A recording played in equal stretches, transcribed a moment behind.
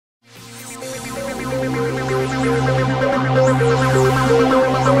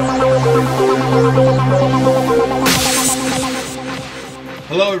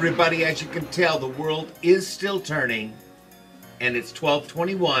everybody. As you can tell, the world is still turning, and it's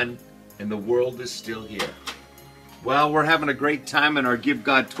 12:21, and the world is still here. Well, we're having a great time in our Give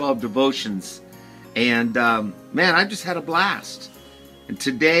God 12 devotions, and man, I just had a blast. And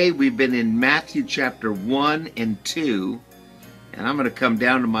today we've been in Matthew chapter 1 and 2, and I'm going to come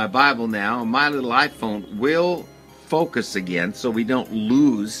down to my Bible now, and my little iPhone will focus again so we don't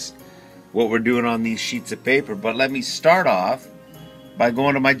lose what we're doing on these sheets of paper. But let me start off by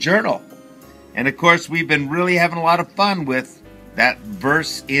going to my journal. And of course, we've been really having a lot of fun with that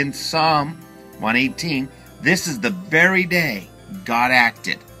verse in Psalm 118. This is the very day God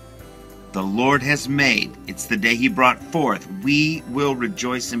acted. The Lord has made. It's the day He brought forth. We will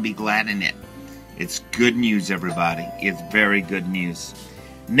rejoice and be glad in it. It's good news, everybody. It's very good news.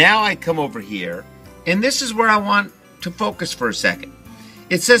 Now I come over here, and this is where I want to focus for a second.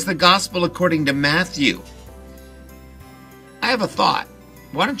 It says the gospel according to Matthew. I have a thought.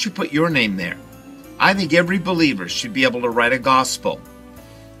 Why don't you put your name there? I think every believer should be able to write a gospel.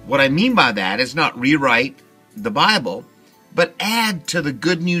 What I mean by that is not rewrite the Bible, but add to the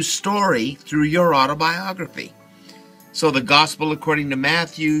good news story through your autobiography. So the gospel according to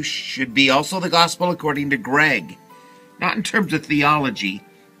Matthew should be also the gospel according to Gregg. Not in terms of theology,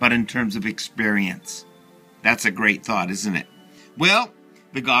 but in terms of experience. That's a great thought, isn't it? Well,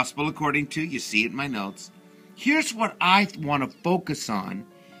 the gospel according to, you see it in my notes. Here's what I want to focus on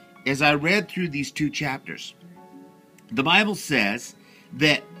as I read through these two chapters. The Bible says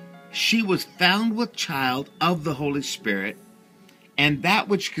that she was found with child of the Holy Spirit, and that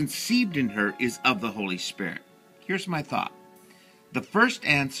which conceived in her is of the Holy Spirit. Here's my thought. The first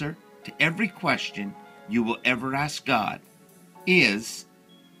answer to every question you will ever ask God is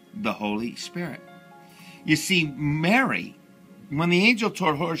the Holy Spirit. You see, Mary, when the angel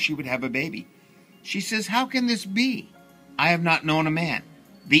told her she would have a baby, she says, "How can this be? I have not known a man."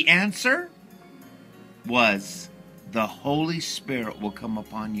 The answer was, the Holy Spirit will come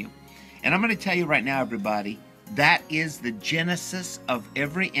upon you. And I'm going to tell you right now, everybody, that is the genesis of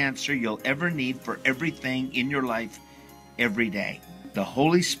every answer you'll ever need for everything in your life every day. The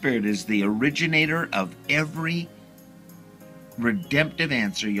Holy Spirit is the originator of every redemptive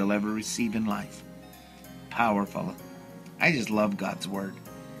answer you'll ever receive in life. Powerful. I just love God's Word.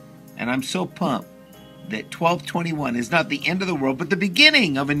 And I'm so pumped that 12:21 is not the end of the world, but the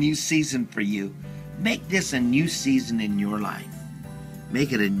beginning of a new season for you. Make this a new season in your life.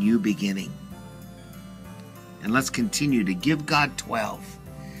 Make it a new beginning. And let's continue to give God 12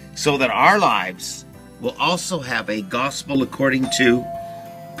 so that our lives will also have a gospel according to,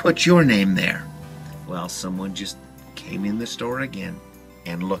 put your name there. Well, someone just came in the store again,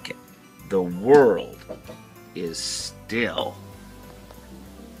 and look it. The world is still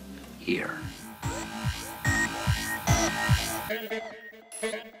here.